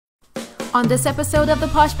On this episode of the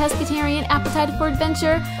Posh Pescatarian Appetite for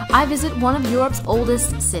Adventure, I visit one of Europe's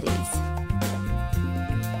oldest cities.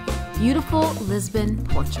 Beautiful Lisbon,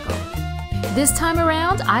 Portugal. This time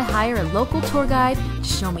around, I hire a local tour guide to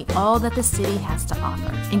show me all that the city has to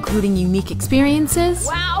offer, including unique experiences.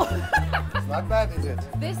 Wow! It's not bad, is it?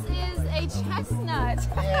 This is a chestnut.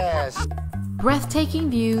 Yes. Breathtaking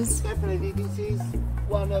views. Definitely, this is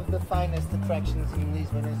one of the finest attractions in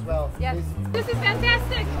Lisbon as well. Yes. This is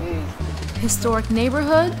fantastic. It is Historic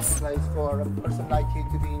neighborhoods. a place for a person like you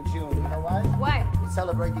to be in June. You know why? Why? We're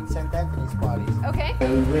celebrating St. Anthony's parties. Okay. A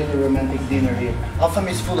really romantic dinner here. Often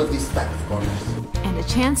is full of these type of corners. And a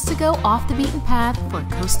chance to go off the beaten path for a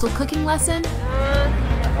coastal cooking lesson. Okay.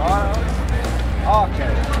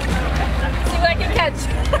 See what I can catch.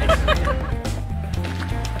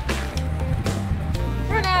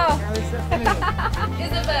 Bruno.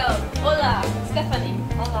 Isabel. Hola. Stephanie.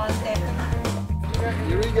 Hola, Stephanie.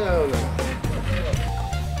 Here we go.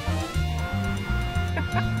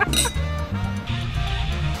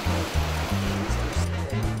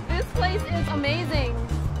 This place is amazing.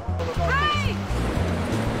 Hi.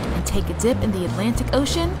 And take a dip in the Atlantic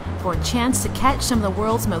Ocean for a chance to catch some of the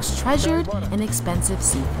world's most treasured and expensive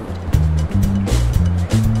seafood.